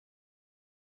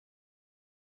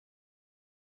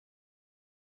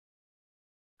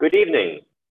Good evening.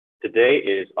 Today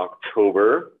is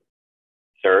October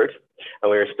 3rd,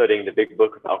 and we are studying the Big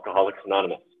Book of Alcoholics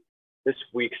Anonymous. This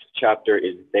week's chapter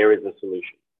is There is a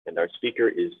Solution, and our speaker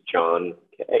is John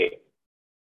K.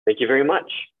 Thank you very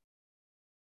much.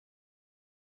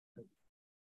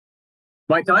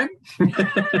 My time?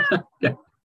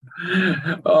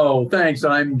 Oh, thanks.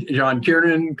 I'm John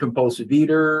Kiernan, compulsive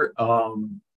eater.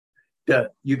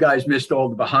 You guys missed all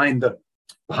the behind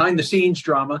the scenes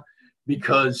drama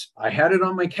because I had it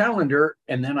on my calendar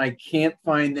and then I can't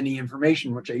find any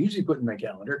information, which I usually put in my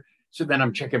calendar. So then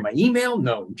I'm checking my email,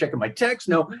 no. I'm checking my text,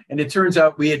 no. And it turns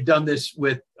out we had done this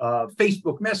with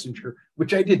Facebook Messenger,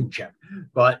 which I didn't check.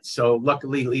 But so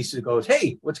luckily Lisa goes,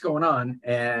 hey, what's going on?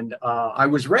 And I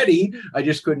was ready. I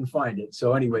just couldn't find it.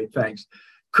 So anyway, thanks.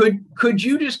 Could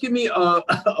you just give me a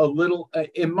little,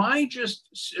 am I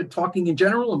just talking in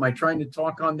general? Am I trying to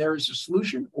talk on there as a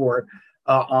solution or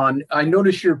I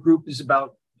notice your group is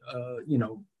about,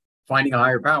 finding a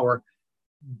higher power.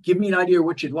 Give me an idea of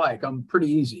what you'd like. I'm pretty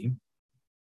easy.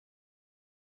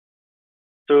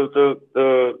 So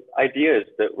the idea is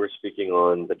that we're speaking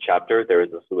on the chapter, There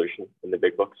is a Solution in the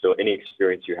Big Book. So any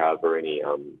experience you have or any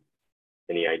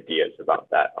ideas about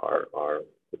that are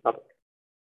the topic.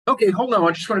 Okay, hold on.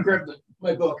 I just want to grab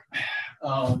my book.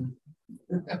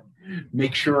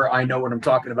 Make sure I know what I'm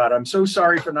talking about. I'm so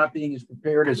sorry for not being as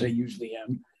prepared as I usually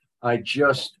am. I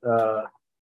just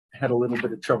had a little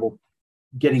bit of trouble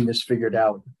getting this figured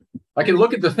out. I can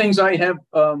look at the things I have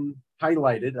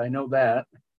highlighted. I know that.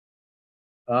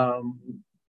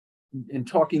 In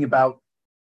talking about,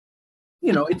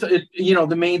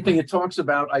 the main thing it talks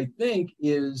about, I think,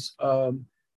 is,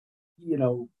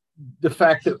 the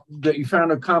fact that you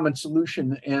found a common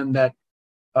solution and that,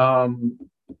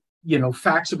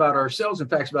 facts about ourselves and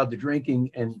facts about the drinking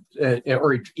and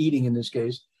or eating in this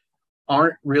case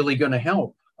aren't really going to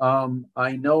help.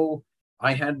 I know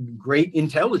I had great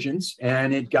intelligence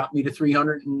and it got me to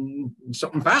 300 and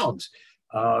something pounds.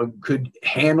 Could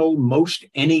handle most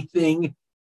anything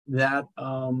that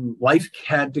life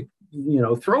had to,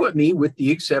 throw at me, with the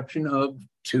exception of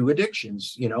two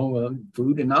addictions,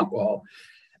 food and alcohol.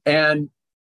 And,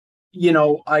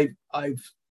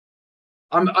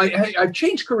 I've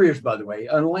changed careers, by the way.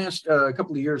 In the last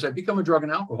couple of years, I've become a drug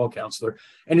and alcohol counselor.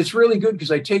 And it's really good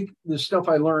because I take the stuff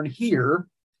I learn here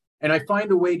and I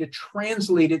find a way to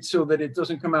translate it so that it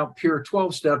doesn't come out pure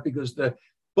 12-step, because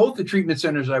both the treatment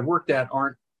centers I've worked at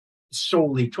aren't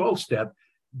solely 12-step,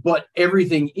 but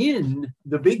everything in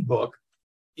the Big Book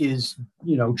is,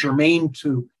 germane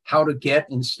to how to get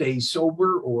and stay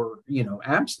sober or,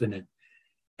 abstinent.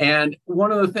 And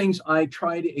one of the things I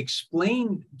try to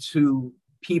explain to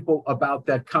people about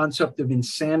that concept of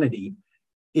insanity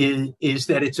is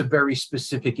that it's a very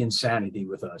specific insanity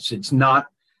with us. It's not,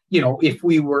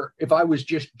 if I was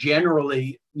just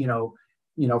generally,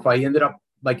 if I ended up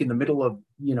like in the middle of,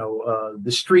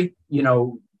 the street,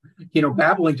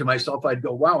 babbling to myself, I'd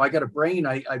go, wow, I got a brain.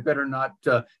 I better not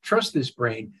trust this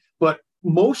brain. But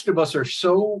most of us are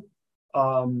so,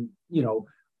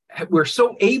 we're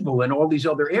so able in all these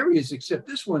other areas, except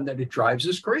this one, that it drives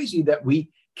us crazy that we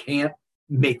can't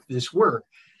make this work.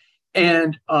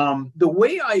 And the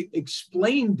way I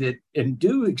explained it and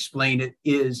do explain it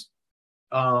is,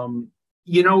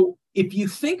 if you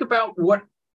think about what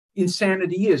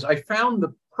insanity is, I found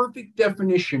the perfect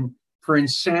definition for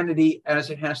insanity as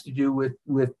it has to do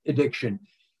with addiction.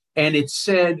 And it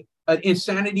said,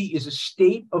 insanity is a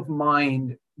state of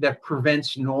mind that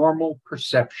prevents normal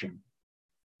perception.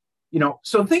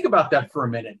 So think about that for a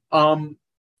minute.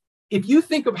 If you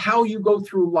think of how you go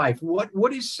through life,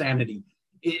 what is sanity?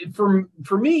 For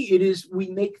me, it is we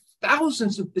make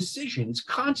thousands of decisions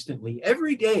constantly,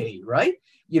 every day, right?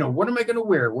 What am I going to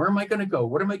wear? Where am I going to go?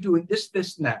 What am I doing?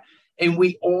 This, and that. And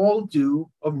we all do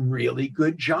a really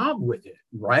good job with it,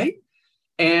 right?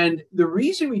 And the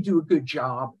reason we do a good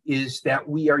job is that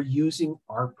we are using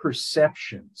our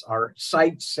perceptions, our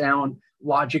sight, sound,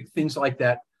 logic, things like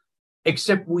that.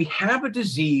 Except we have a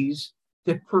disease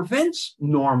that prevents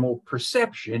normal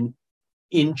perception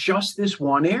in just this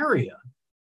one area.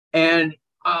 And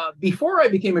before I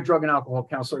became a drug and alcohol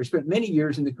counselor, I spent many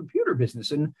years in the computer business.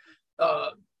 And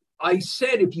I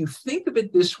said, if you think of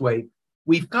it this way,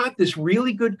 we've got this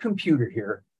really good computer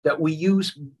here that we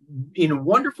use in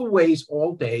wonderful ways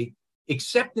all day,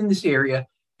 except in this area.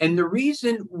 And the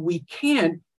reason we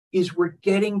can't is we're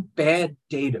getting bad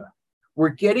data. We're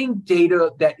getting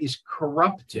data that is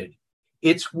corrupted.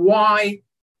 It's why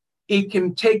it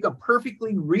can take a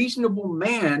perfectly reasonable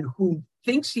man who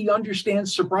thinks he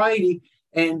understands sobriety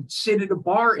and sit at a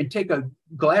bar and take a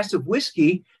glass of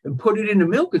whiskey and put it in the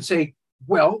milk and say,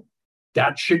 well,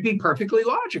 that should be perfectly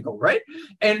logical, right?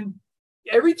 And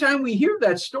every time we hear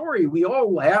that story, we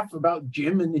all laugh about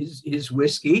Jim and his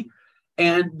whiskey.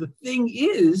 And the thing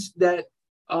is that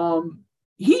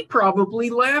he probably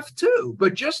laughed too,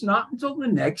 but just not until the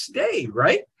next day,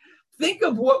 right? Think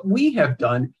of what we have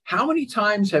done. How many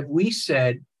times have we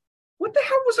said, what the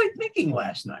hell was I thinking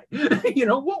last night?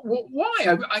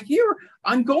 Why? I hear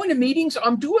I'm going to meetings,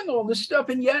 I'm doing all this stuff,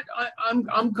 and yet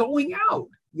I'm going out,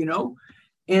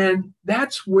 And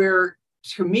that's where,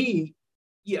 to me,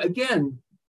 again,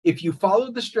 if you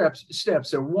follow the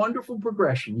steps, a wonderful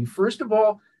progression. You first of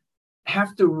all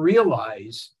have to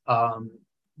realize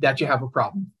that you have a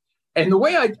problem. And the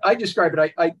way I describe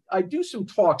it, I do some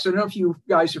talks. I don't know if you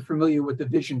guys are familiar with the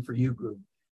Vision for You group,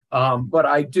 but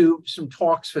I do some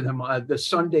talks for them, the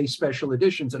Sunday special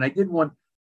editions. And I did one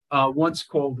once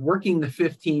called Working the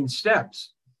 15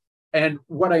 Steps. And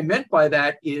what I meant by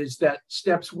that is that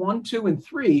steps 1, 2, and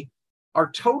 3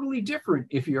 are totally different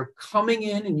if you're coming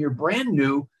in and you're brand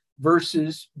new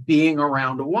versus being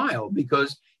around a while.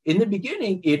 Because in the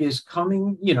beginning, it is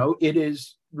it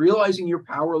is realizing you're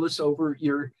powerless over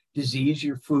your disease,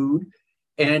 your food,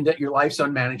 and that your life's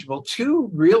unmanageable. 2,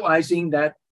 realizing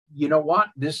that,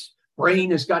 this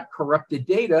brain has got corrupted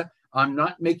data. I'm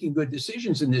not making good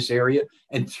decisions in this area.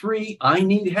 And 3, I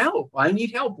need help. I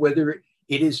need help, whether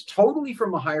it is totally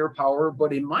from a higher power,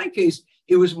 but in my case,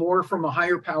 it was more from a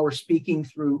higher power speaking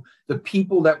through the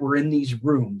people that were in these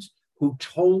rooms who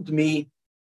told me,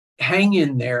 hang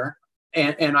in there.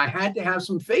 And I had to have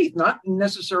some faith, not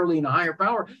necessarily in a higher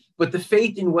power, but the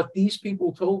faith in what these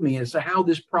people told me as to how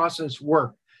this process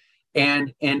worked.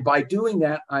 And by doing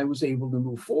that, I was able to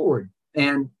move forward.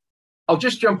 And I'll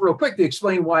just jump real quick to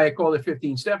explain why I call it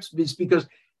 15 steps, is because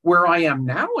where I am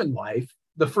now in life,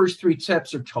 the first 3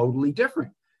 steps are totally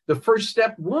different. The first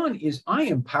step 1 is I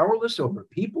am powerless over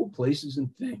people, places,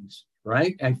 and things,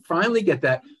 right? I finally get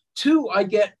that. 2,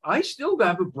 I still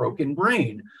have a broken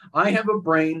brain. I have a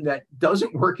brain that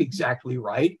doesn't work exactly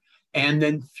right. And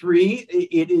then 3,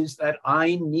 it is that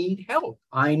I need help.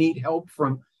 I need help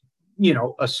from,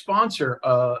 a sponsor,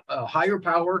 a higher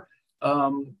power,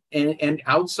 and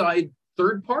outside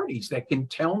third parties that can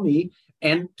tell me,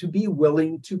 and to be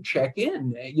willing to check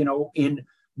in, in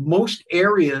most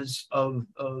areas of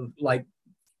like,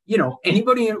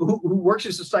 anybody who works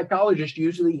as a psychologist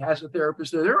usually has a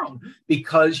therapist of their own,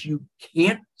 because you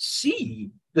can't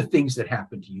see the things that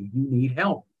happen to you. You need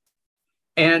help.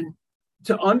 And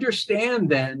to understand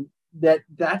then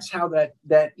that's how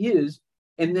that is,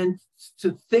 and then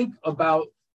to think about,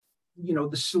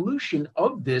 the solution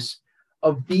of this,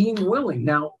 of being willing.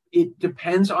 Now, it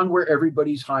depends on where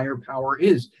everybody's higher power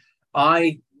is.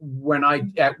 When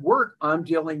at work, I'm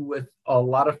dealing with a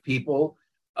lot of people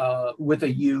with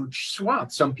a huge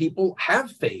swath. Some people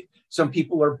have faith. Some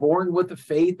people are born with a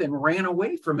faith and ran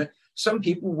away from it. Some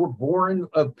people were born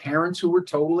of parents who were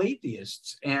total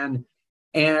atheists. And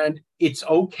it's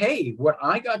okay. What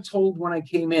I got told when I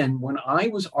came in, when I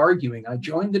was arguing, I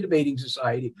joined the debating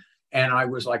society, and I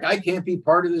was like, I can't be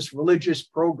part of this religious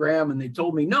program. And they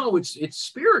told me, no, it's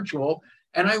spiritual.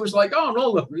 And I was like, oh, no,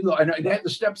 look, and they had the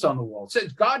steps on the wall. It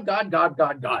says, God, God, God,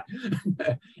 God, God.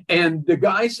 And the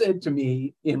guy said to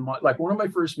me in one of my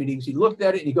first meetings, he looked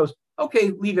at it and he goes,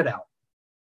 okay, leave it out.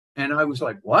 And I was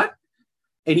like, what?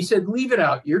 And he said, leave it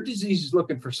out. Your disease is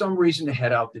looking for some reason to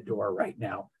head out the door right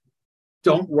now.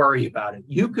 Don't worry about it.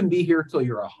 You can be here till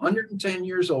you're 110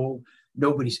 years old.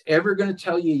 Nobody's ever going to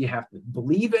tell you have to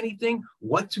believe anything,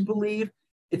 what to believe,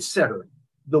 etc.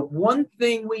 The one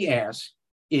thing we ask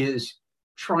is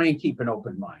try and keep an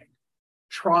open mind.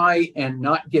 Try and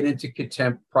not get into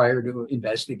contempt prior to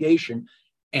investigation,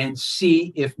 and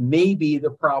see if maybe the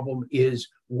problem is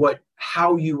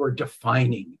how you are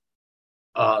defining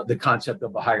the concept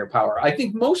of a higher power. I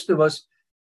think most of us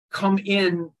come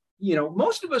in,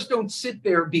 most of us don't sit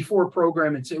there before a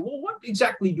program and say, well, what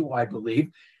exactly do I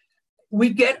believe?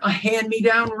 We get a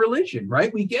hand-me-down religion,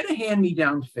 right? We get a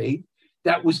hand-me-down faith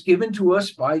that was given to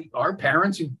us by our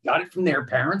parents who got it from their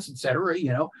parents, et cetera,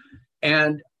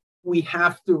 and we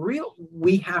have to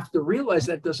realize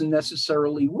that doesn't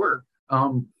necessarily work.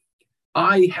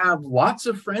 I have lots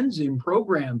of friends in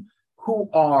program who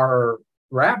are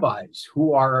rabbis,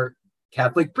 who are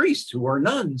Catholic priests, who are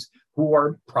nuns, who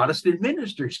are Protestant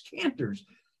ministers, cantors.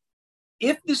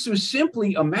 If this was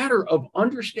simply a matter of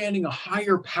understanding a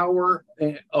higher power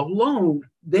alone,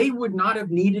 they would not have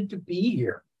needed to be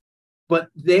here. But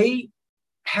they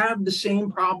have the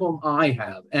same problem I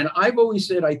have. And I've always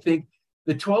said, I think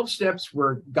the 12 steps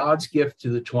were God's gift to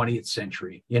the 20th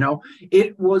century.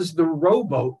 It was the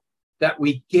rowboat that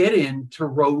we get in to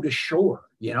row to shore.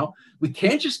 We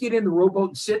can't just get in the rowboat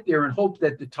and sit there and hope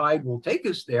that the tide will take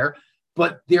us there.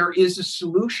 But there is a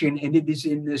solution, and it is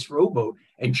in this rowboat.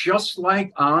 And just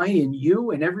like I and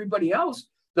you and everybody else,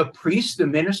 the priests, the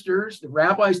ministers, the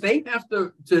rabbis, they have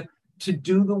to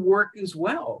do the work as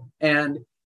well. And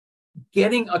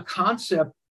getting a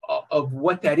concept of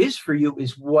what that is for you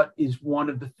is what is one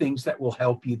of the things that will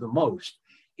help you the most.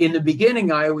 In the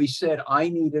beginning, I always said I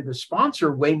needed a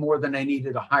sponsor way more than I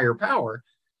needed a higher power.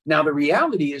 Now, the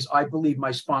reality is I believe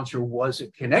my sponsor was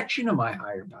a connection to my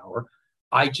higher power.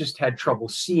 I just had trouble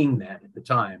seeing that at the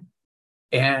time.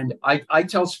 And I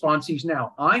tell sponsees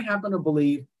now, I happen to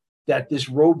believe that this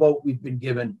rowboat we've been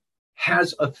given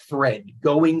has a thread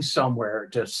going somewhere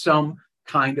to some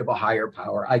kind of a higher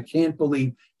power. I can't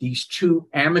believe these two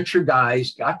amateur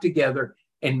guys got together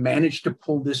and managed to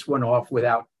pull this one off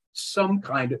without some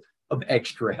kind of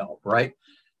extra help, right?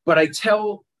 But I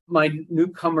tell my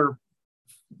newcomer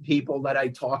people that I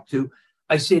talk to,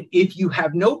 I said, if you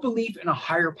have no belief in a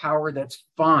higher power, that's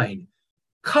fine.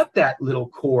 Cut that little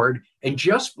cord and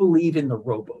just believe in the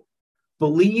rowboat.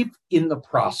 Believe in the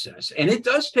process. And it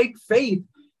does take faith,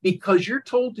 because you're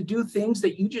told to do things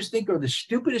that you just think are the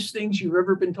stupidest things you've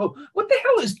ever been told. What the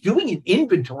hell is doing an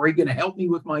inventory going to help me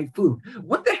with my food?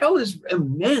 What the hell is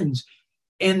amends?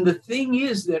 And the thing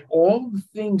is that all the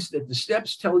things that the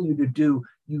steps tell you to do,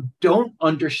 you don't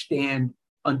understand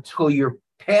until you're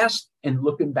past and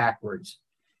looking backwards.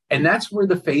 And that's where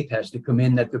the faith has to come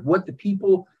in, that what the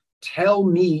people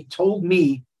told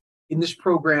me in this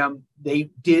program, they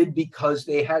did because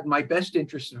they had my best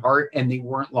interest at heart and they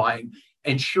weren't lying.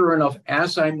 And sure enough,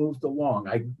 as I moved along,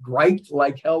 I griped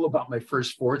like hell about my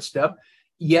first fourth step.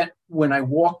 Yet when I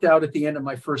walked out at the end of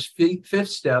my first fifth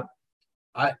step,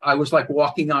 I was like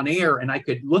walking on air, and I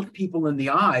could look people in the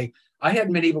eye. I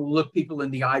hadn't been able to look people in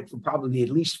the eye for probably at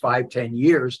least 5-10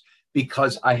 years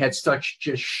because I had such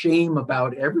just shame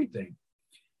about everything.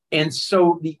 And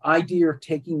so the idea of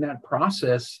taking that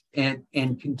process and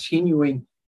continuing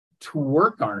to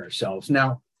work on ourselves.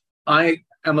 Now,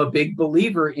 I'm a big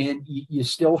believer in you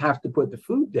still have to put the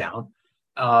food down.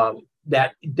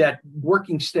 That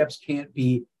working steps can't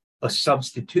be a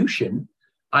substitution.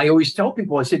 I always tell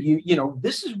people, I said,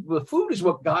 the food is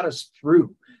what got us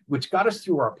through, which got us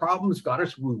through our problems, got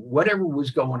us through whatever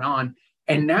was going on.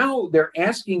 And now they're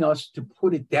asking us to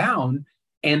put it down.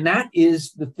 And that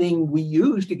is the thing we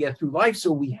use to get through life.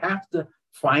 So we have to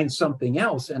find something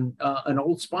else. And an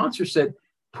old sponsor said,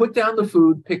 put down the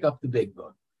food, pick up the big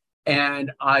book.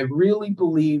 And I really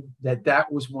believe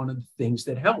that was one of the things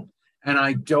that helped. And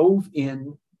I dove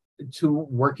in to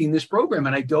working this program,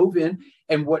 and I dove in,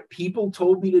 and what people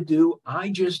told me to do, I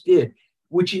just did,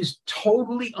 which is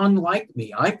totally unlike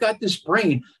me. I've got this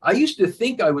brain. I used to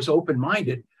think I was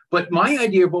open-minded, but my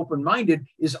idea of open-minded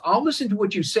is I'll listen to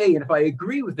what you say, and if I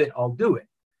agree with it, I'll do it.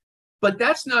 But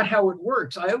that's not how it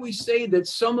works. I always say that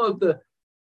some of the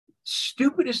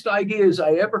stupidest ideas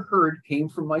I ever heard came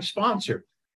from my sponsor.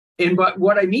 And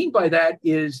what I mean by that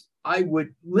is I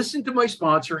would listen to my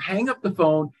sponsor, hang up the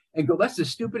phone, and go, that's the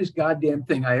stupidest goddamn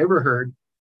thing I ever heard.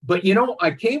 But,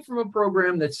 I came from a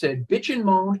program that said, bitch and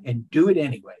moan and do it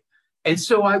anyway. And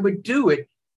so I would do it.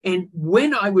 And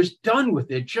when I was done with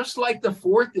it, just like the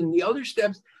fourth and the other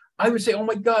steps, I would say, oh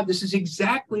my God, this is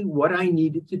exactly what I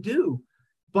needed to do.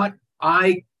 But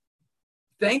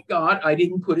thank God I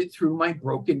didn't put it through my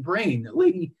broken brain. A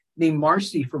lady named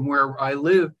Marcy from where I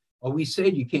live always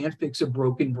said you can't fix a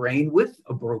broken brain with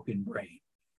a broken brain.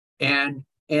 And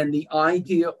the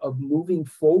idea of moving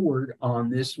forward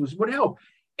on this was what helped.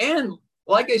 And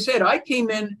like I said, I came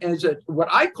in as what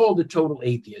I called a total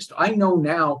atheist. I know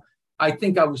now, I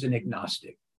think I was an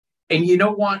agnostic. And you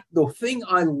know what? The thing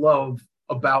I love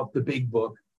about the big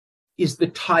book is the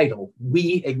title,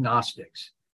 We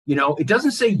Agnostics. It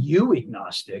doesn't say you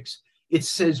agnostics. It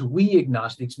says we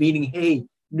agnostics, meaning, hey,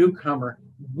 newcomer,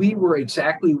 we were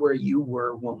exactly where you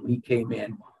were when we came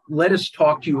in. Let us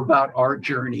talk to you about our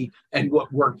journey and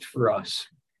what worked for us.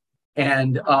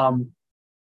 And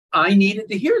I needed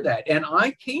to hear that. And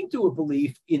I came to a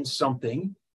belief in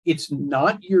something. It's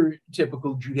not your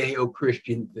typical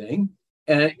Judeo-Christian thing.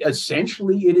 And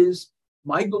essentially it is,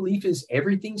 my belief is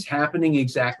everything's happening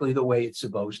exactly the way it's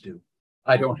supposed to.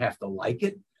 I don't have to like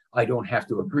it. I don't have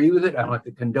to agree with it. I don't have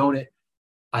to condone it.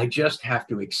 I just have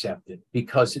to accept it,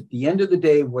 because at the end of the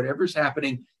day, whatever's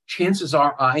happening, chances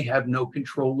are I have no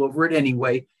control over it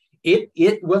anyway.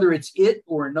 Whether it's it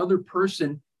or another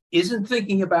person isn't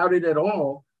thinking about it at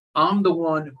all. I'm the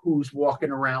one who's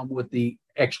walking around with the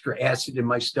extra acid in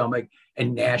my stomach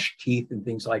and gnashed teeth and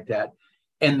things like that.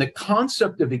 And the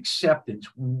concept of acceptance,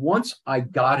 once I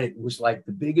got it, was like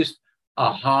the biggest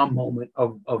aha moment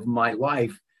of my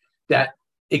life, that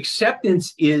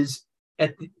acceptance is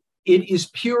it is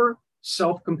pure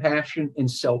self-compassion and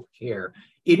self-care.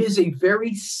 It is a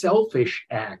very selfish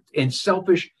act, and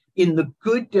selfish in the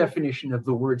good definition of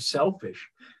the word selfish,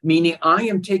 meaning I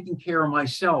am taking care of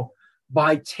myself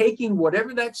by taking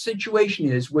whatever that situation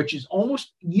is, which is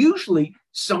almost usually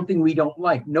something we don't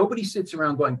like. Nobody sits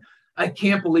around going, I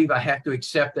can't believe I have to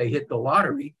accept I hit the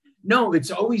lottery. No, it's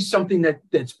always something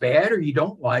that's bad or you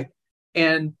don't like.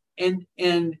 And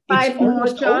it's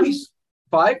almost always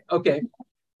five. Okay.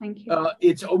 Thank you.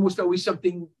 It's almost always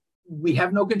something we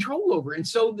have no control over. And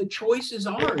so the choice is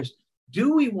ours.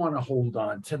 Do we want to hold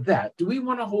on to that? Do we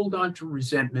want to hold on to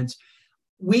resentments?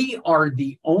 We are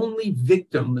the only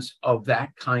victims of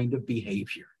that kind of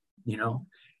behavior, you know?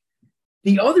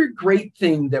 The other great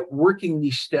thing that working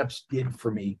these steps did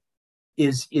for me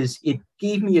is it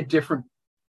gave me a different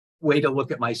way to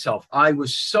look at myself. I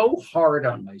was so hard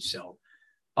on myself.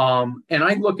 And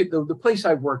I look at the place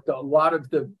I worked, a lot of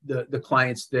the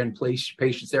clients then,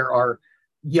 patients there are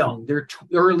young, they're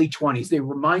early 20s. They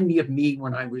remind me of me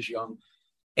when I was young.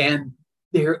 And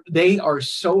they are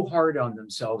so hard on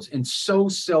themselves and so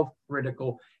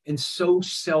self-critical and so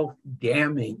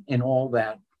self-damning and all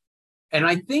that. And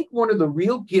I think one of the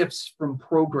real gifts from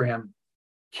program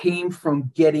came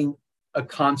from getting a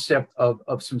concept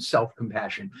of some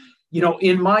self-compassion. You know,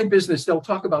 in my business, they'll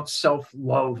talk about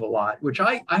self-love a lot, which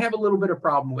I have a little bit of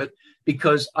problem with,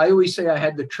 because I always say I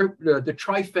had the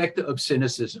trifecta of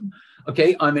cynicism.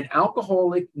 Okay, I'm an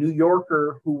alcoholic New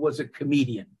Yorker who was a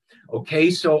comedian. Okay,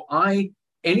 so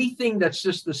anything that's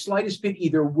just the slightest bit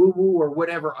either woo-woo or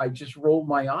whatever, I just roll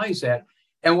my eyes at.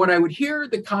 And when I would hear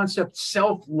the concept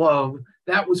self-love,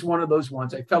 that was one of those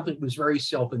ones. I felt it was very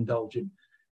self-indulgent.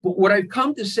 But what I've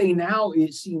come to say now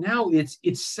is,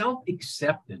 it's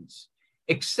self-acceptance,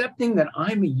 accepting that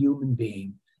I'm a human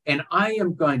being and I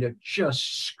am going to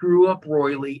just screw up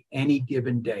royally any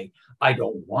given day. I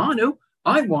don't want to.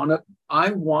 I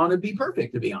want to be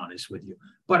perfect, to be honest with you,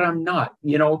 but I'm not.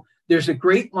 You know, there's a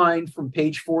great line from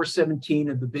page 417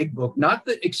 of the big book, not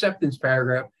the acceptance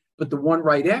paragraph, but the one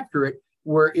right after it,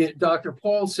 where Dr.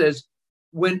 Paul says,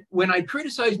 when I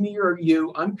criticize me or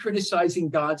you, I'm criticizing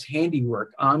God's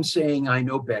handiwork. I'm saying I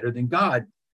know better than God.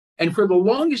 And for the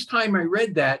longest time, I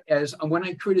read that as when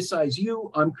I criticize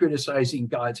you, I'm criticizing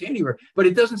God's handiwork. But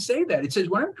it doesn't say that. It says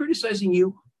when I'm criticizing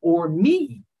you or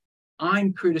me,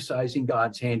 I'm criticizing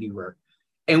God's handiwork.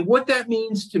 And what that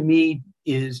means to me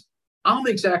is I'm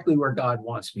exactly where God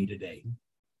wants me today.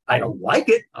 I don't like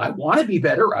it. I want to be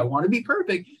better. I want to be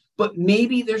perfect. But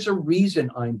maybe there's a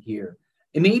reason I'm here.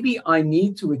 And maybe I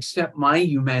need to accept my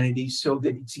humanity so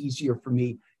that it's easier for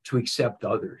me to accept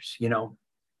others. You know,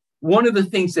 one of the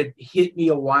things that hit me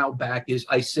a while back is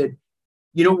I said,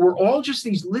 you know, we're all just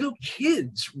these little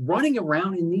kids running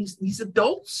around in these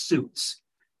adult suits,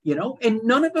 you know, and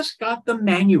none of us got the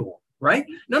manual, right?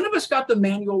 None of us got the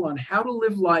manual on how to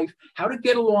live life, how to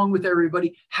get along with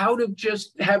everybody, how to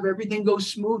just have everything go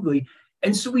smoothly.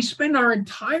 And so we spend our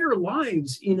entire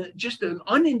lives in just an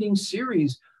unending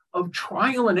series of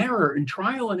trial and error and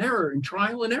trial and error and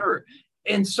trial and error.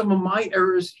 And some of my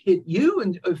errors hit you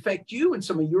and affect you, and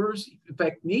some of yours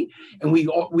affect me. And we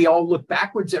all look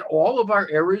backwards at all of our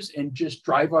errors and just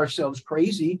drive ourselves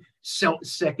crazy,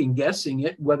 second guessing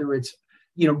it, whether it's,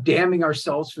 you know, damning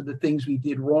ourselves for the things we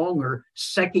did wrong or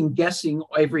second guessing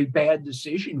every bad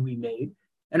decision we made.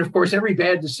 And of course, every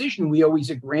bad decision, we always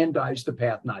aggrandize the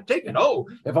path not taken. Oh,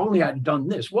 if only I'd done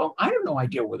this. Well, I have no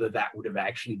idea whether that would have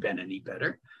actually been any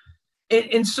better.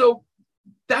 And so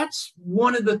that's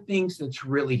one of the things that's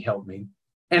really helped me.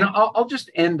 And I'll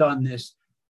just end on this.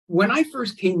 When I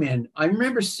first came in, I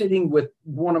remember sitting with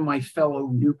one of my fellow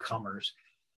newcomers,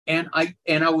 and I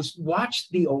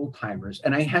watched the old timers,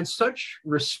 and I had such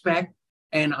respect,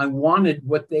 and I wanted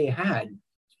what they had.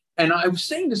 And I was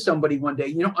saying to somebody one day,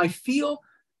 you know, I feel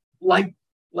like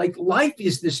life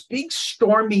is this big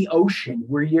stormy ocean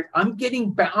where I'm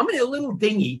in a little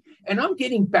dinghy and I'm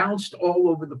getting bounced all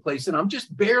over the place and I'm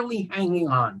just barely hanging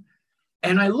on.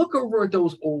 And I look over at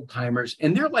those old timers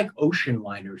and they're like ocean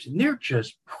liners and they're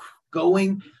just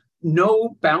going,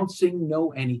 no bouncing,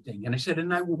 no anything. And I said,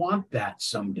 and I want that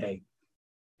someday.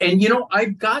 And, you know,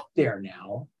 I've got there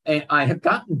now, and I have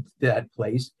gotten to that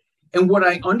place. And what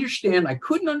I understand, I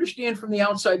couldn't understand from the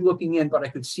outside looking in, but I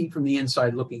could see from the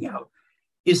inside looking out,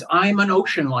 is I'm an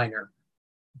ocean liner,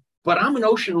 but I'm an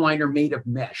ocean liner made of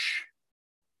mesh.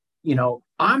 You know,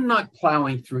 I'm not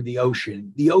plowing through the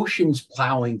ocean. The ocean's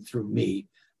plowing through me,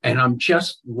 and I'm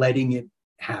just letting it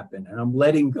happen, and I'm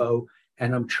letting go,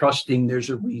 and I'm trusting there's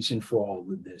a reason for all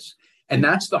of this. And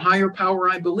that's the higher power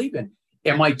I believe in.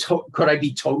 Could I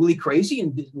be totally crazy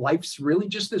and life's really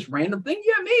just this random thing?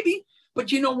 Yeah, maybe.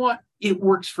 But you know what? It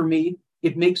works for me.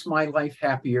 It makes my life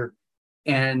happier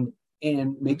and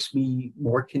makes me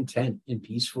more content and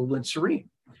peaceful and serene.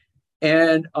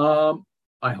 And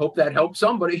I hope that helps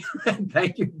somebody.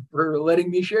 Thank you for letting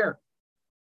me share.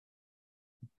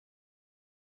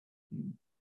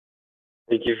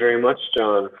 Thank you very much,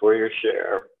 John, for your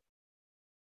share.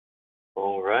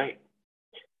 All right.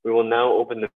 We will now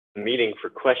open the meeting for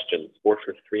questions or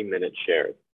for 3-minute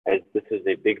shares. As this is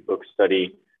a big book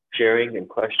study, sharing and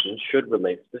questions should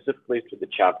relate specifically to the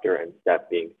chapter and step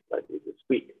being studied this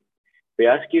week. We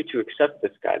ask you to accept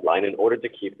this guideline in order to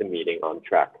keep the meeting on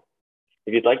track.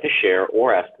 If you'd like to share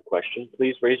or ask a question,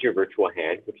 please raise your virtual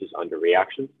hand, which is under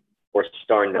reactions, or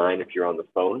 *9 if you're on the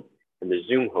phone, and the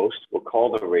Zoom host will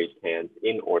call the raised hands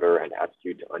in order and ask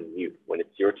you to unmute when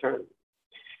it's your turn.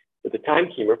 With the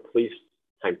timekeeper, please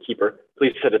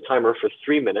set a timer for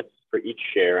 3 minutes for each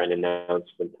share and announce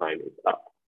when time is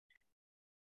up.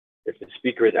 If the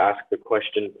speaker is asked a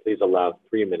question, please allow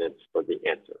 3 minutes for the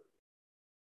answer.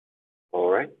 All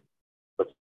right,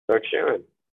 let's start sharing.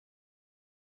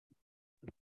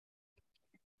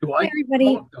 Hey,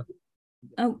 everybody.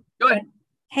 Oh, go ahead.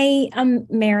 Hey, I'm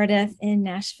Meredith in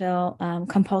Nashville,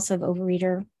 compulsive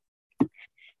overeater.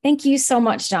 Thank you so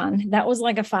much, John. That was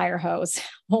like a fire hose.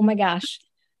 Oh my gosh.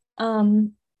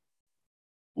 When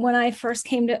I first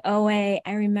came to OA,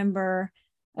 I remember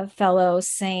a fellow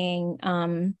saying,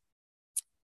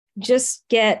 just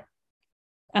get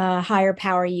a higher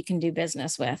power you can do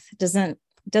business with. Doesn't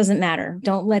matter.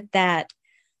 Don't let that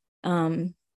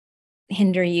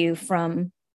hinder you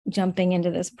from jumping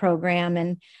into this program.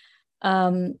 And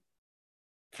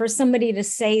for somebody to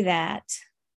say that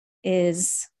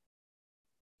is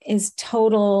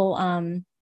total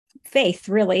faith,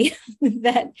 really,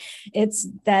 that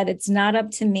it's not up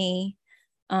to me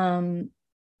to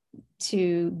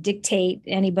dictate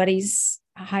anybody's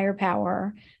higher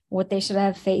power, what they should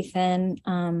have faith in.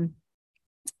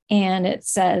 And it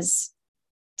says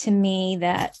to me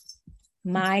that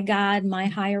my God, my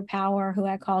higher power, who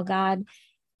I call God,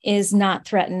 is not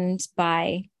threatened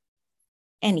by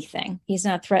anything. He's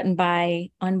not threatened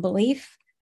by unbelief.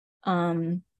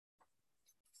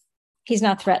 He's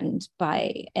not threatened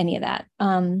by any of that.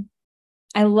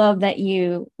 I love that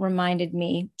you reminded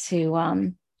me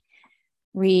to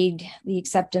read the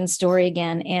acceptance story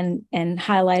again and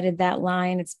highlighted that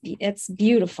line. It's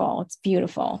beautiful. It's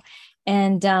beautiful.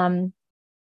 And,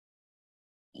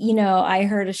 I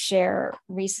heard a share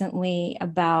recently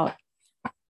about,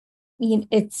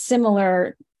 it's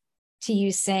similar to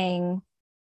you saying,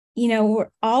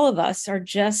 all of us are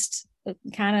just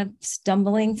kind of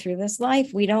stumbling through this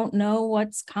life. We don't know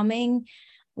what's coming.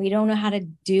 We don't know how to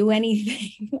do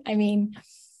anything. I mean,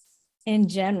 in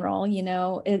general,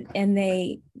 and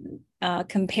they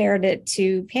compared it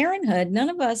to parenthood. None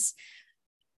of us,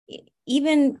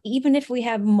 even if we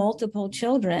have multiple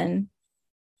children,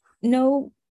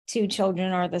 no two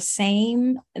children are the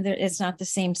same. It's not the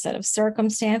same set of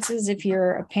circumstances. If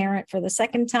you're a parent for the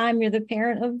second time, you're the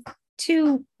parent of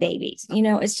 2 babies.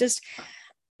 It's just,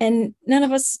 and none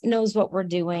of us knows what we're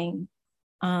doing.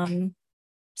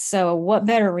 So what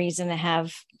better reason to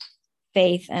have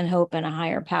faith and hope in a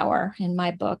higher power in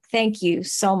my book. Thank you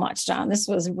so much, John. This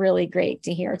was really great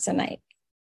to hear tonight.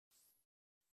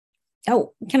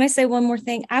 Oh, can I say one more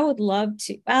thing? I would love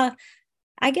to,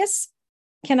 I guess,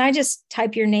 can I just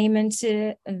type your name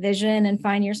into Vision and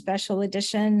find your special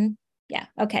edition? Yeah.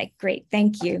 Okay, great.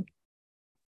 Thank you.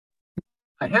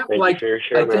 I have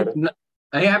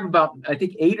about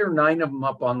 8 or 9 of them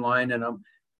up online, and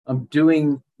I'm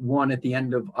doing one at the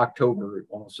end of October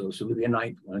also, so there'll be a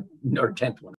 9th one or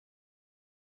 10th one.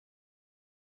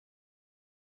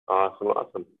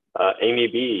 Awesome. Amy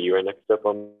B., you are next up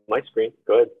on my screen.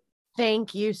 Go ahead.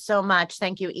 Thank you so much.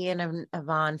 Thank you, Ian and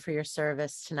Yvonne, for your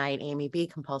service tonight. Amy B.,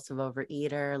 compulsive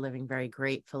overeater, living very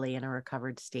gratefully in a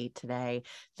recovered state today.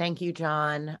 Thank you,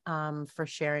 John, for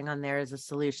sharing on There Is a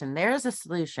Solution. There is a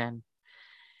solution.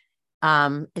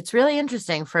 It's really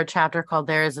interesting for a chapter called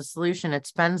There Is a Solution. It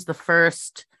spends the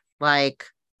first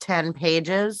 10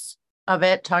 pages of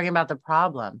it talking about the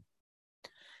problem.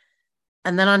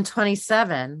 And then on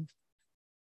 27,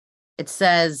 it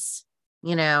says,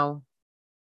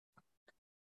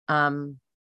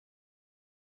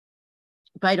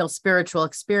 vital spiritual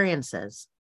experiences.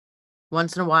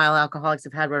 Once in a while, alcoholics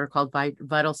have had what are called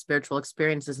vital spiritual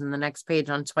experiences. And the next page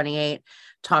on 28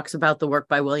 talks about the work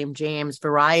by William James,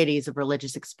 Varieties of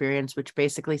Religious Experience, which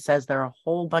basically says there are a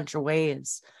whole bunch of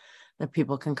ways that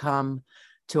people can come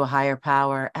to a higher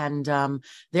power. And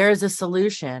there is a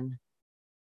solution.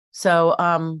 So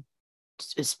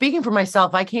speaking for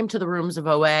myself, I came to the rooms of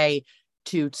OA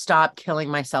to stop killing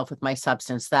myself with my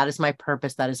substance. That is my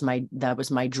purpose. That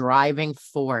was my driving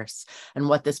force. And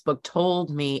what this book told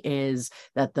me is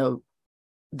that the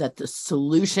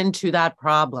solution to that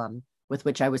problem with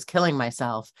which I was killing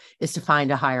myself is to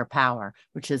find a higher power,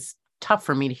 which is tough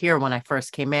for me to hear when I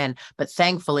first came in. But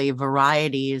thankfully,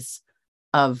 varieties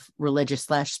of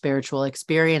religious/spiritual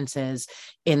experiences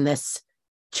in this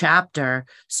chapter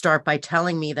start by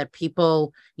telling me that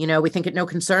people, we think it no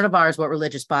concern of ours what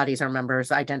religious bodies our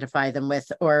members identify them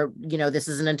with, or, this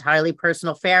is an entirely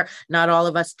personal affair. Not all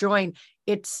of us join.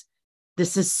 This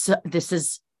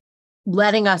is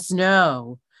letting us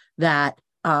know that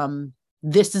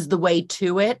this is the way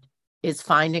to it, is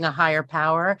finding a higher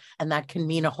power. And that can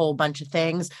mean a whole bunch of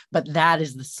things, but that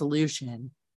is the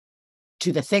solution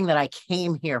to the thing that I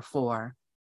came here for.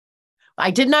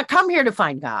 I did not come here to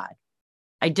find God.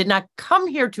 I did not come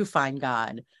here to find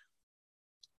God.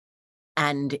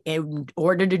 And in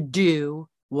order to do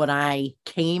what I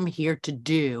came here to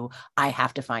do, I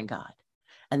have to find God.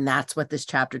 And that's what this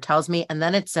chapter tells me. And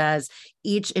then it says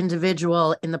each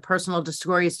individual in the personal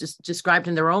story is just described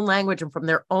in their own language and from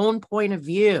their own point of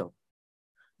view,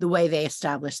 the way they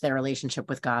establish their relationship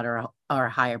with God or a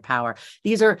higher power.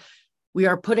 We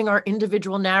are putting our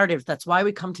individual narratives. That's why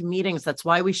we come to meetings. That's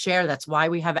why we share. That's why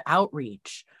we have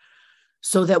outreach,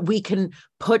 so that we can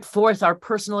put forth our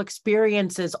personal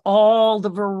experiences, all the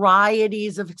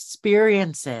varieties of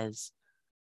experiences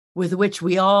with which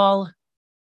we all,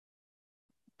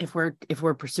 if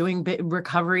we're pursuing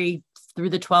recovery through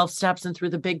the 12 steps and through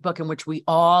the big book, in which we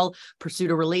all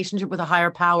pursued a relationship with a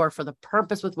higher power for the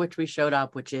purpose with which we showed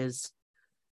up, which is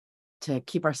to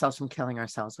keep ourselves from killing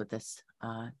ourselves with this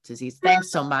disease.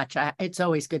 Thanks so much. It's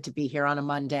always good to be here on a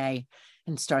Monday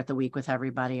and start the week with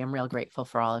everybody. I'm real grateful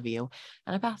for all of you.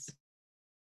 And I pass.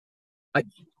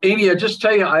 Amy, I just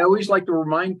tell you, I always like to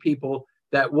remind people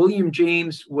that William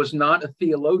James was not a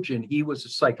theologian. He was a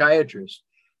psychiatrist.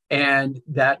 And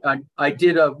that I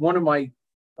did one of my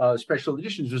special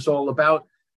editions was all about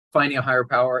finding a higher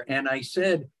power. And I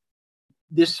said,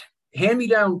 this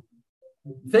hand-me-down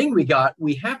thing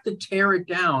we have to tear it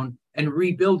down and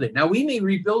rebuild it. Now, we may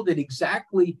rebuild it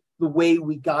exactly the way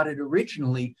we got it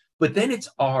originally, but then it's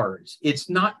ours. It's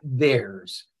not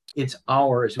theirs. It's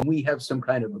ours. And we have some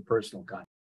kind of a personal contact.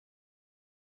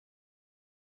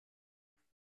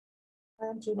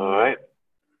 All right.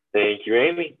 Thank you,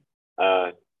 Amy.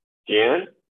 Jan,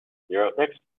 you're up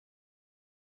next.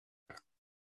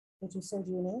 Did you say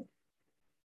Jeannie?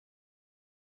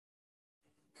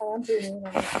 Hi, I'm Jeannie.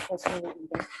 I'm a professor at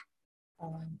Eden.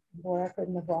 Boy, I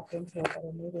couldn't have walked into a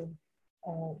better meeting.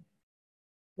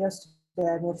 Yesterday,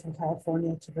 I moved from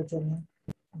California to Virginia.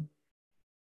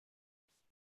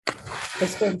 I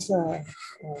spent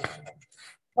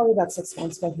probably about 6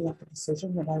 months making up the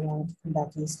decision that I wanted to come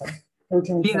back east.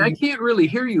 Dean, I can't really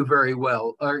hear you very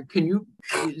well. Or can you,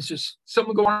 is just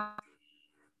something going on?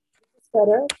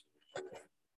 Better?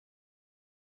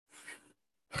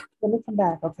 Let me come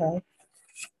back, okay?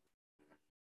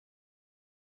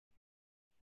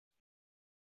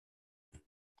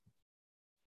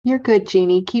 You're good,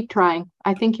 Jeannie. Keep trying.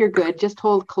 I think you're good. Just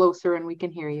hold closer and we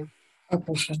can hear you.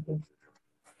 Okay, thank you.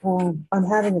 I'm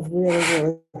having a really,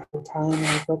 really hard time.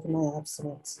 I've broken my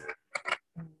abstinence.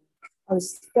 I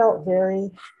felt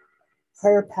very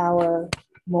higher power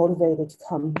motivated to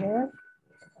come here.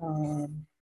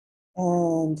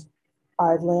 And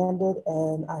I landed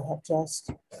and I have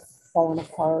just fallen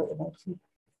apart, and I keep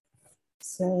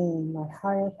saying my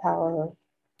higher power,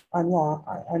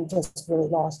 I'm just really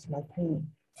lost in my pain.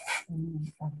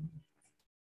 And,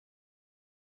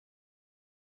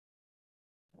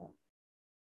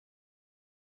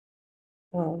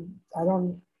 I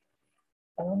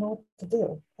don't know what to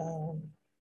do. I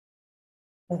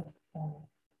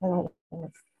don't,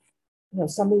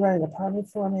 somebody running a party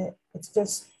for me, it's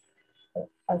just,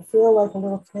 I feel like a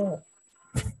little kid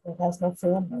that has no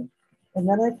family. And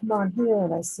then I come on here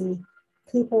and I see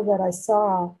people that I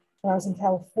saw when I was in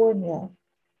California,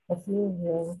 a few of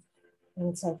you, and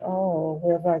it's like, oh,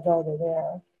 wherever I go, they're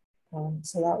there.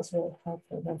 So that was really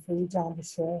helpful. And then for you, John, to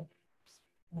share.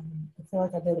 I feel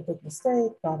like I made a big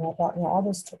mistake, blah, blah, blah. All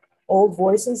those old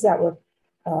voices that were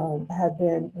had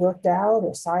been worked out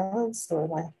or silenced, or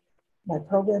my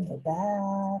programs are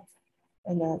back.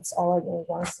 And that's all I really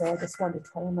want to say. I just wanted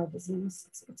to tell you my disease.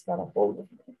 It's got a hold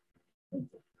of me. Thank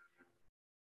you.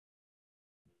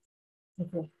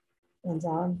 Thank you. And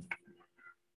John?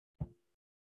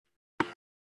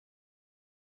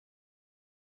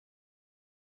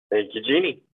 Thank you,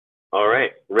 Jeannie. All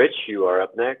right, Rich, you are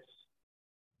up next.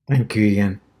 Thank you,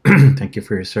 Ian. Thank you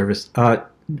for your service.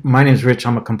 my name's Rich.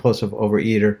 I'm a compulsive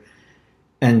overeater.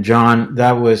 And John,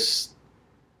 that was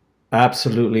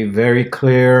absolutely very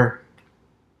clear.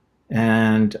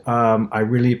 And I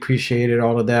really appreciated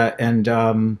all of that.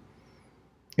 And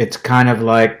it's kind of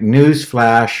like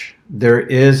newsflash, there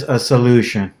is a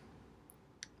solution.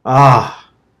 Ah,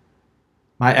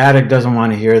 my addict doesn't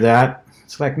want to hear that.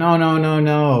 It's like,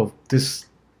 no. It's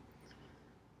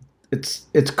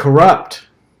corrupt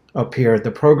up here.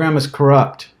 The program is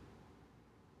corrupt.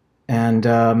 And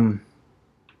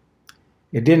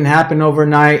it didn't happen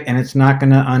overnight, and it's not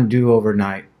going to undo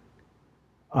overnight.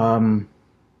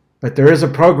 But there is a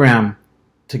program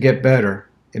to get better.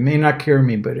 It may not cure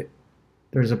me, but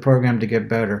there's a program to get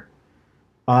better.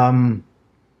 I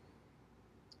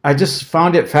just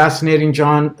found it fascinating,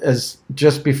 John, as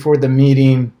just before the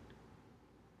meeting,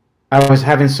 I was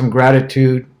having some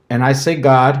gratitude, and I say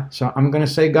God, so I'm going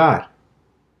to say God.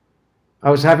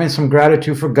 I was having some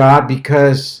gratitude for God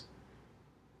because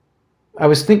I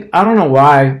don't know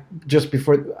why, just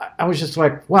before, I was just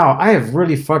like, wow, I have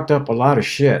really fucked up a lot of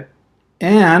shit.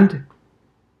 And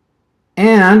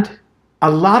a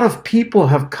lot of people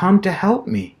have come to help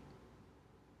me.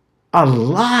 A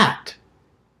lot.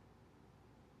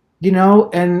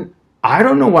 And I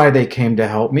don't know why they came to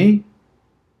help me.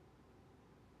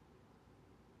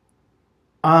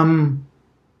 And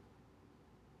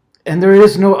there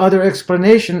is no other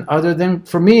explanation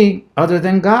for me, other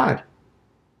than God.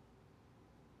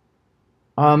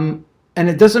 And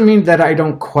it doesn't mean that I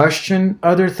don't question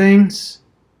other things.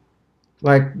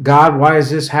 Like, God, why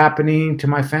is this happening to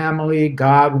my family?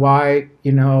 God, why,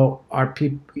 are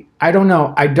people... I don't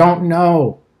know.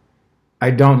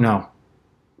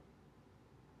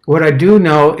 What I do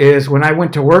know is when I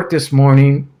went to work this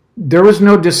morning, there was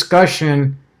no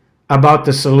discussion about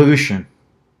the solution.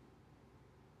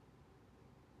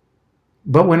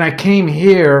 But when I came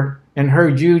here and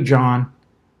heard you, John,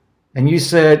 and you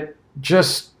said,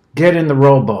 just get in the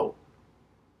rowboat.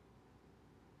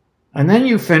 And then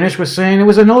you finished with saying it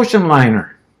was an ocean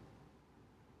liner.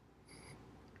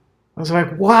 I was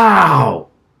like, wow.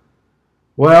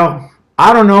 Well,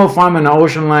 I don't know if I'm an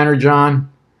ocean liner,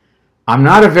 John. I'm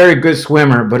not a very good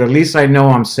swimmer, but at least I know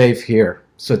I'm safe here.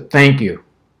 So thank you.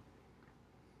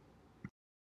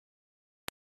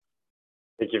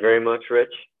 Thank you very much,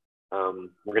 Rich.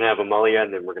 We're going to have Amalia,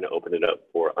 and then we're going to open it up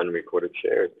for unrecorded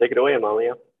shares. Take it away,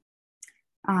 Amalia.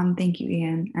 Thank you,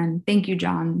 Ian. And thank you,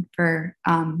 John, for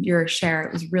your share.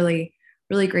 It was really,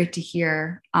 really great to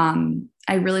hear.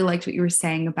 I really liked what you were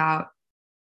saying about,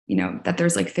 that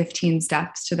there's like 15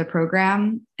 steps to the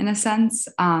program in a sense.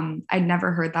 I'd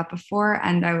never heard that before.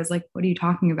 And I was like, what are you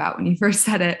talking about when you first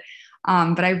said it?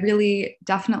 But I really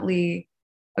definitely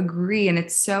agree. And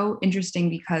it's so interesting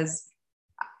because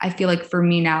I feel like for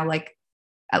me now, like,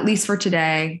 at least for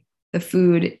today, the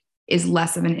food is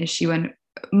less of an issue and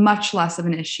much less of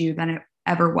an issue than it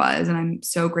ever was. And I'm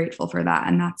so grateful for that.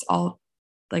 And that's all,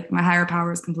 like, my higher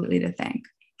power is completely to thank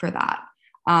for that.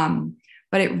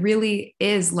 But it really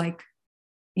is like,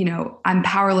 I'm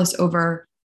powerless over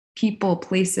people,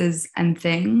 places, and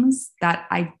things that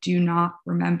I do not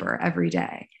remember every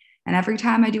day. And every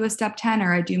time I do a step 10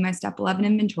 or I do my step 11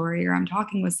 inventory or I'm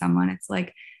talking with someone, it's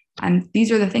like,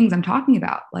 these are the things I'm talking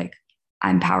about. Like,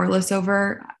 I'm powerless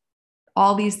over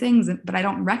all these things, but I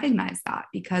don't recognize that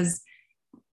because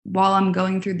while I'm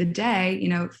going through the day,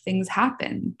 things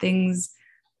happen, things,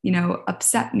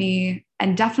 upset me,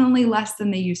 and definitely less than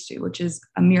they used to, which is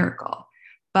a miracle.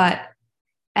 And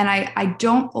I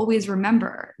don't always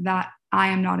remember that I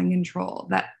am not in control,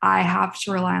 that I have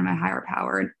to rely on my higher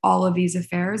power in all of these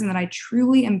affairs, and that I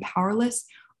truly am powerless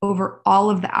over all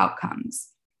of the outcomes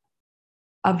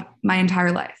of my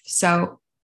entire life. So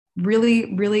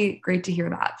really, really great to hear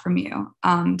that from you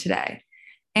today.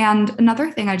 And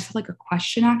another thing, I just have like a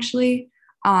question actually.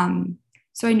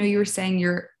 So I know you were saying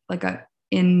you're like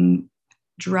in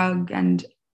drug and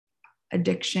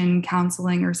addiction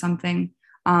counseling or something.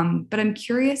 But I'm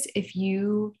curious if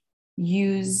you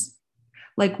use,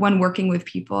 like, when working with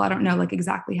people, I don't know like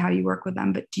exactly how you work with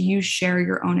them, but do you share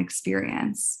your own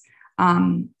experience?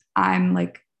 I'm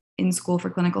like in school for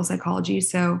clinical psychology,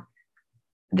 so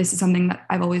this is something that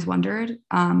I've always wondered.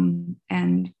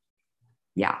 And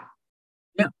yeah.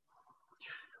 Yeah.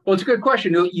 Well, it's a good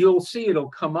question. You'll see it'll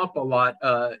come up a lot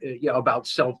about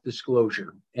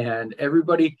self-disclosure, and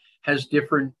everybody has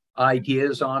different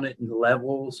ideas on it and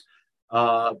levels.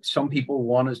 Some people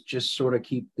want to just sort of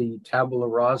keep the tabula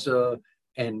rasa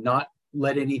and not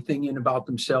let anything in about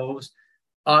themselves.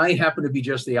 I happen to be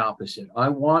just the opposite. I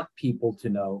want people to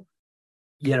know,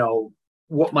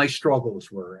 what my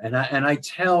struggles were. And I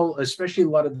tell, especially a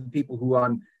lot of the people who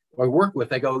I work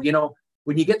with, I go,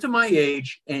 when you get to my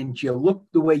age and you look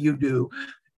the way you do,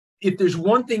 if there's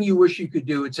one thing you wish you could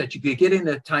do, it's that you could get in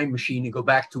a time machine and go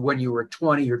back to when you were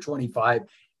 20 or 25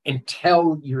 and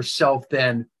tell yourself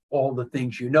then all the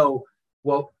things you know.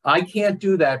 Well, I can't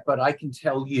do that, but I can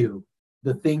tell you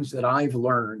the things that I've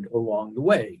learned along the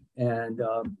way. And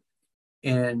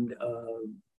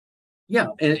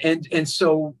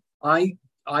so I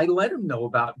let him know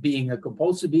about being a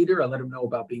compulsive eater. I let him know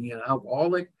about being an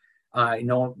alcoholic. Let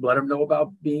him know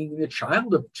about being the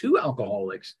child of 2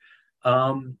 alcoholics.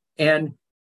 And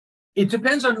it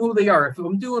depends on who they are. If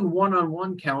I'm doing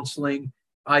one-on-one counseling,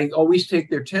 I always take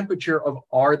their temperature of,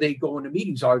 are they going to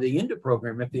meetings? Are they into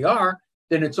program? If they are,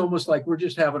 then it's almost like we're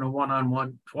just having a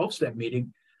one-on-one 12-step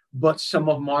meeting, but some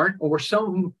of them aren't, or some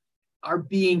of them are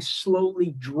being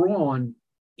slowly drawn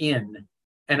in.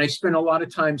 And I spend a lot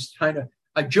of times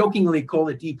I jokingly call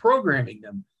it deprogramming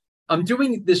them. I'm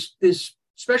doing this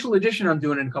special edition I'm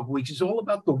doing in a couple of weeks is all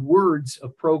about the words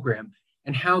of program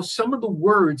and how some of the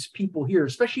words people hear,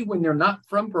 especially when they're not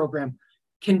from program,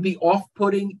 can be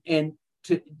off-putting. And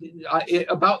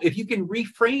about if you can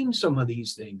reframe some of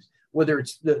these things, whether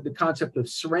it's the concept of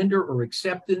surrender or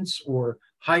acceptance or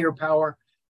higher power.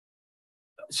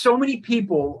 So many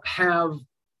people have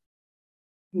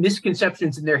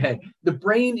misconceptions in their head. The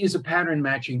brain is a pattern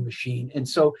matching machine. And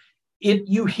so if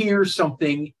you hear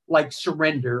something like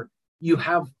surrender, you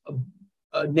have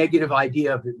a negative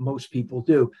idea of it. Most people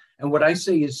do. And what I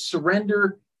say is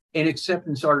surrender and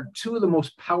acceptance are 2 of the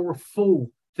most powerful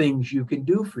things you can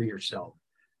do for yourself.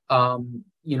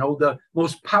 The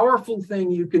most powerful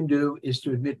thing you can do is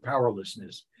to admit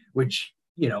powerlessness, which,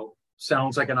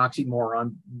 sounds like an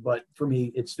oxymoron, but for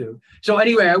me, it's true. So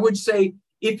anyway, I would say,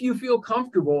 if you feel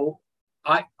comfortable,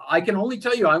 I can only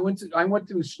tell you, I went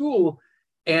through school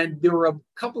and there were a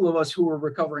couple of us who were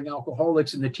recovering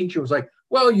alcoholics, and the teacher was like,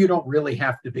 well, you don't really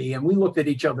have to be. And we looked at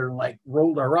each other and like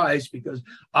rolled our eyes, because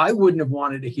I wouldn't have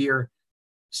wanted to hear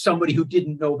somebody who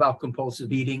didn't know about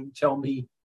compulsive eating tell me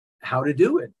how to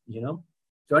do it,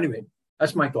 So anyway,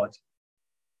 that's my thoughts.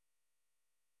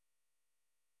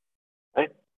 All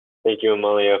right. Thank you,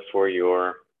 Amalia, for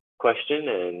your question,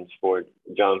 and for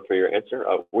John for your answer.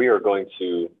 We are going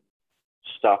to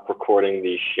stop recording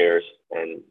these shares and